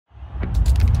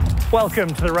Welcome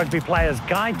to the Rugby Players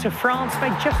Guide to France,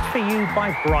 made just for you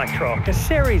by BrightRock, a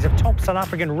series of top South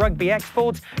African rugby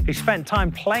experts who spent time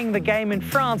playing the game in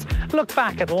France, look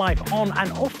back at life on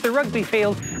and off the rugby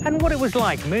field and what it was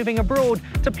like moving abroad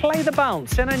to play the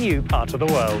bounce in a new part of the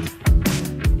world.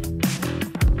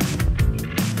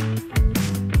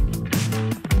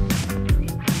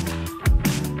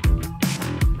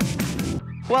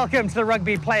 Welcome to the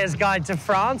Rugby Players Guide to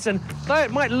France, and though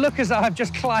it might look as though I've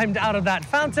just climbed out of that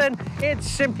fountain, it's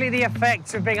simply the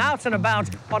effects of being out and about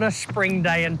on a spring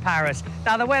day in Paris.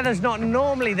 Now, the weather's not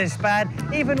normally this bad,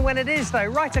 even when it is, though.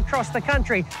 Right across the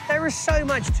country, there is so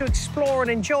much to explore and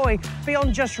enjoy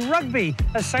beyond just rugby,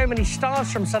 as so many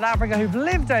stars from South Africa who've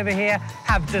lived over here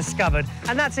have discovered.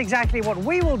 And that's exactly what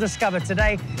we will discover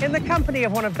today in the company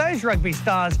of one of those rugby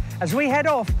stars as we head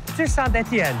off to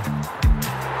Saint-Étienne.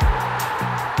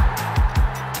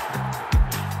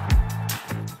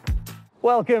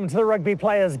 Welcome to the Rugby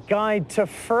Players Guide to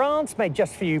France, made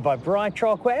just for you by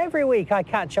BrightRock, where every week I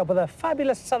catch up with a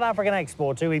fabulous South African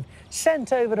exporter who we've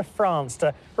sent over to France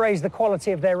to raise the quality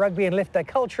of their rugby and lift their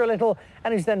culture a little,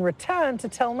 and who's then returned to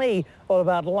tell me all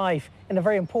about life in a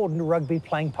very important rugby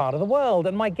playing part of the world.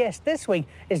 And my guest this week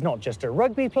is not just a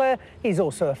rugby player, he's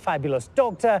also a fabulous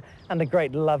doctor and a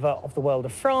great lover of the world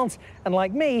of France. And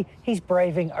like me, he's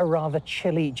braving a rather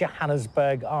chilly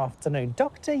Johannesburg afternoon.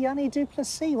 Dr. Jannie du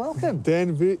Plessis, welcome.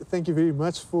 Dan, thank you very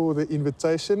much for the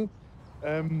invitation.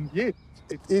 Yeah,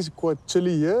 it is quite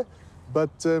chilly here, but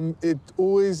it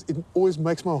always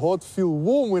makes my heart feel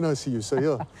warm when I see you. So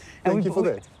yeah, thank you for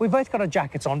that. We've both got our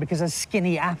jackets on because as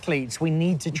skinny athletes, we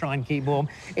need to try and keep warm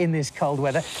in this cold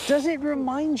weather. Does it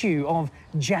remind you of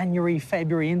January,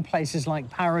 February in places like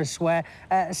Paris, where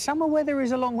summer weather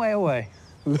is a long way away?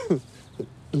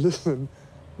 Listen,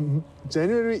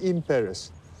 January in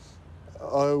Paris,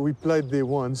 we played there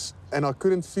once, and I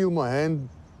couldn't feel my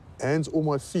hands or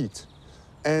my feet.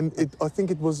 And I think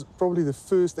it was probably the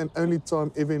first and only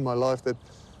time ever in my life that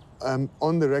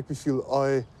on the rugby field,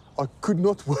 I could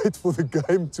not wait for the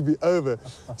game to be over.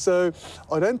 So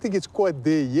I don't think it's quite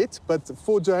there yet, but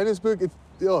for Johannesburg,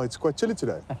 it's quite chilly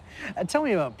today. Tell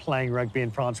me about playing rugby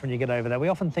in France when you get over there. We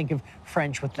often think of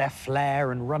French with their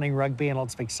flair and running rugby and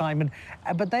lots of excitement,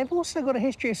 but they've also got a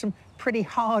history of some pretty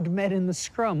hard men in the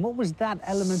scrum. What was that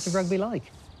element of rugby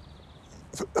like?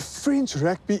 French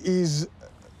rugby is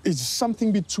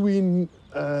something between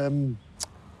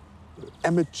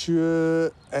amateur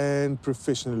and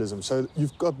professionalism. So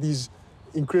you've got these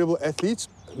incredible athletes.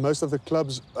 Most of the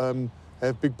clubs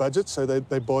have big budgets, so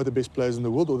they buy the best players in the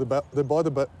world, or they buy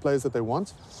the players that they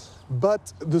want.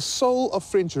 But the soul of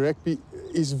French rugby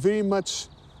is very much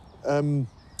a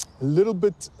little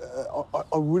bit,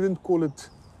 I wouldn't call it,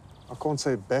 I can't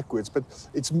say it backwards, but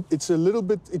it's a little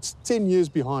bit, it's 10 years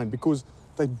behind, because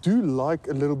they do like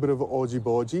a little bit of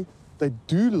argy-bargy. They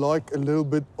do like a little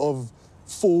bit of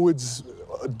forwards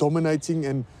dominating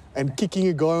and kicking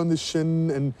a guy on the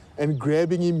shin and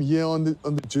grabbing him here on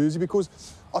the jersey, because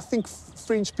I think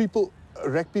French people,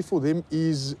 rugby for them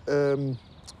is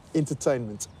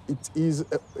entertainment.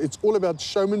 It's all about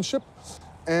showmanship,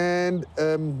 and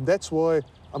that's why,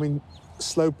 I mean,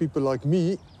 slow people like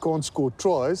me can't score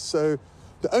tries. So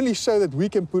the only show that we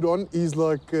can put on is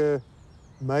like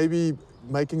maybe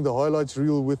making the highlights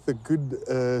reel with a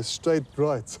good straight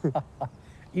right.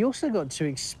 You also got to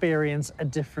experience a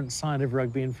different side of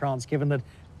rugby in France, given that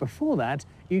before that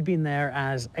you'd been there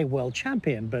as a world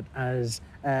champion, but as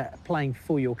playing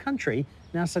for your country.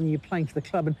 Now suddenly you're playing for the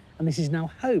club, and this is now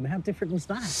home. How different was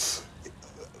that?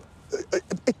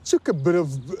 It took a bit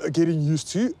of getting used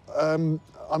to.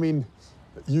 I mean,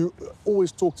 you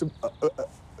always talked,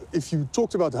 if you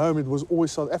talked about home, it was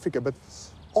always South Africa, but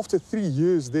after 3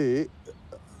 years there,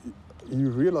 you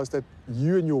realize that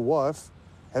you and your wife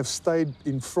have stayed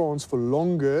in France for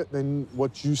longer than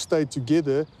what you stayed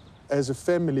together as a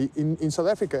family in South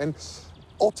Africa. And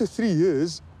after 3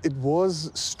 years, it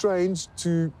was strange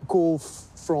to call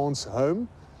France home.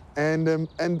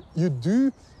 And you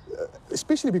do,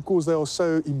 especially because they are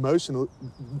so emotional,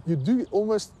 you do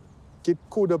almost get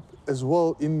caught up as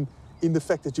well in the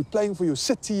fact that you're playing for your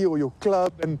city or your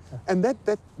club, and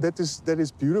that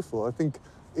is beautiful. I think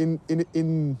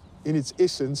in its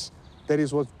essence, that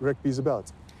is what rugby is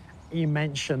about. You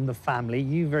mentioned the family.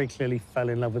 You very clearly fell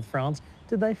in love with France.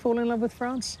 Did they fall in love with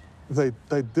France? They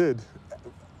did.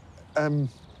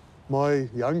 My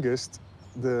youngest,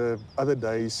 the other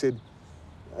day, he said,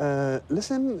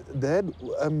 listen, Dad,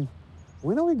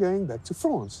 when are we going back to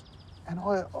France? And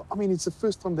I mean, it's the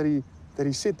first time that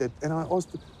he said that. And I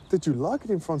asked, did you like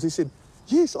it in France? He said,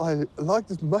 yes, I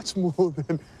liked it much more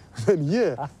than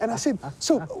here. And I said,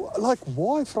 so, like,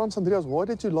 why France, Andreas? Why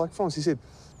did you like France? He said,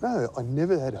 no, I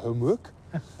never had homework.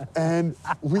 And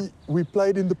we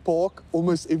played in the park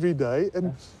almost every day.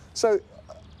 And so,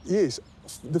 yes,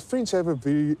 the French have a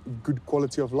very good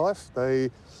quality of life.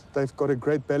 They've got a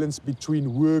great balance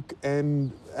between work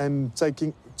and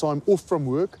taking time off from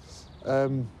work.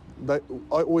 I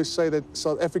always say that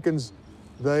South Africans,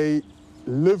 they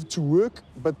live to work,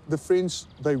 but the French,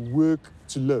 they work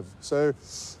to live. So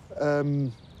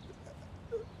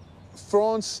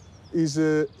France is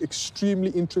an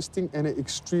extremely interesting and an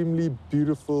extremely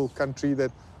beautiful country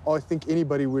that I think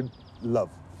anybody would love.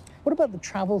 What about the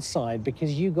travel side?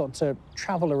 Because you got to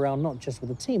travel around not just with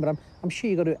the team, but I'm sure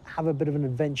you got to have a bit of an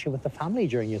adventure with the family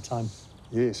during your time.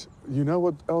 Yes. You know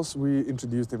what else we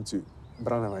introduced them to?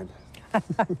 Brandewijn.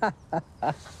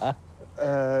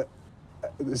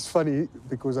 It's funny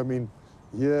because, I mean,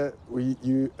 here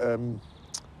Richelieu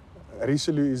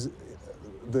is,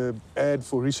 the ad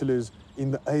for Richelieu is in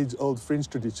the age-old French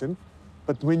tradition.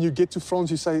 But when you get to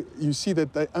France, you see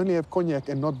that they only have cognac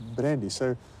and not brandy.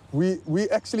 So we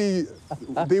actually,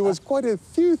 there was quite a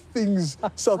few things,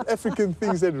 South African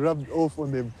things that rubbed off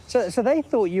on them. So they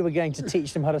thought you were going to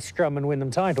teach them how to scrum and win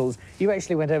them titles. You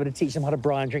actually went over to teach them how to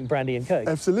braai and drink brandy and coke.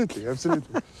 Absolutely,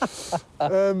 absolutely.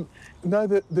 No,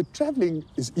 the traveling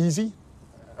is easy,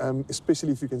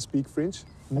 especially if you can speak French.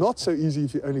 Not so easy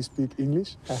if you only speak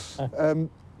English.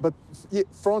 But yeah,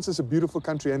 France is a beautiful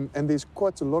country, and there's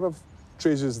quite a lot of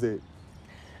treasures there.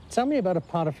 Tell me about a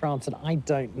part of France that I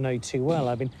don't know too well.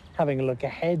 I've been having a look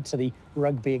ahead to the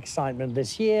rugby excitement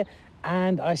this year,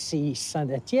 and I see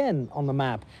Saint-Étienne on the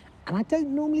map. And I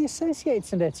don't normally associate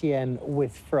Saint-Étienne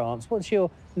with France. What's your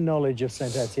knowledge of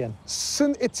Saint-Étienne?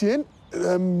 Saint-Étienne,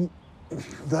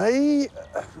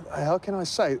 how can I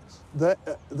say,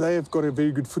 they have got a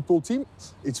very good football team.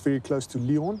 It's very close to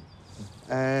Lyon,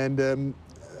 and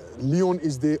Lyon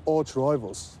is their arch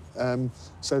rivals.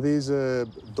 So there's a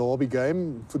derby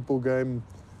game, football game,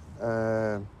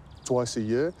 twice a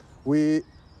year, where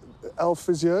our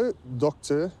physio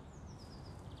doctor,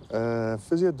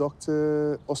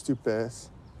 osteopath,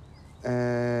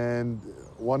 and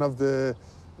one of the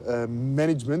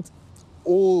management,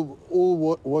 all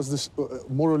was this,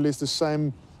 more or less the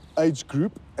same age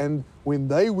group. And when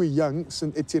they were young,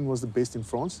 Saint-Étienne was the best in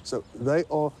France. So they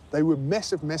were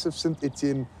massive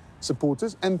Saint-Étienne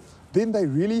supporters. And then they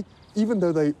really, even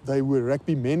though they were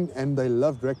rugby men and they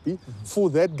loved rugby, for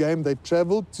that game they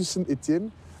travelled to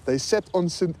Saint-Étienne. They sat on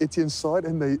Saint-Étienne's side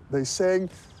and they sang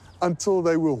until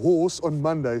they were hoarse on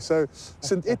Monday. So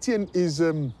Saint-Étienne is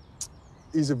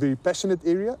a very passionate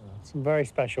area. Some very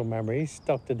special memories,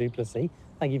 Dr. du Plessis.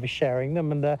 Thank you for sharing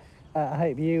them, and I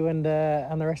hope you and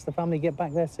the rest of the family get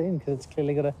back there soon, because it's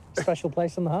clearly got a special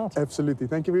place in the heart. Absolutely.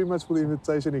 Thank you very much for the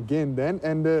invitation again, Dan.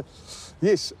 And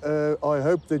yes, I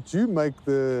hope that you make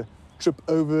the trip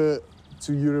over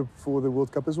to Europe for the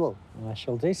World Cup as well. I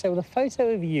shall do so with a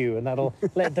photo of you, and that'll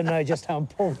let them know just how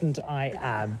important I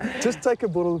am. Just take a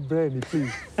bottle of brandy,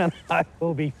 please. And I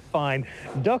will be fine.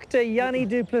 Dr. Jannie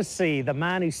du Plessis, the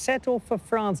man who set off for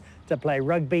France to play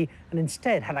rugby and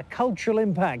instead had a cultural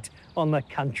impact on the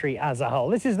country as a whole.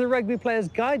 This is the Rugby Players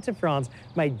Guide to France,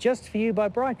 made just for you by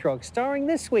BrightRock, starring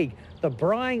this week the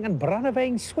braaiing and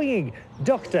brandewijn swinging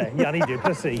Dr. Jannie du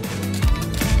Plessis.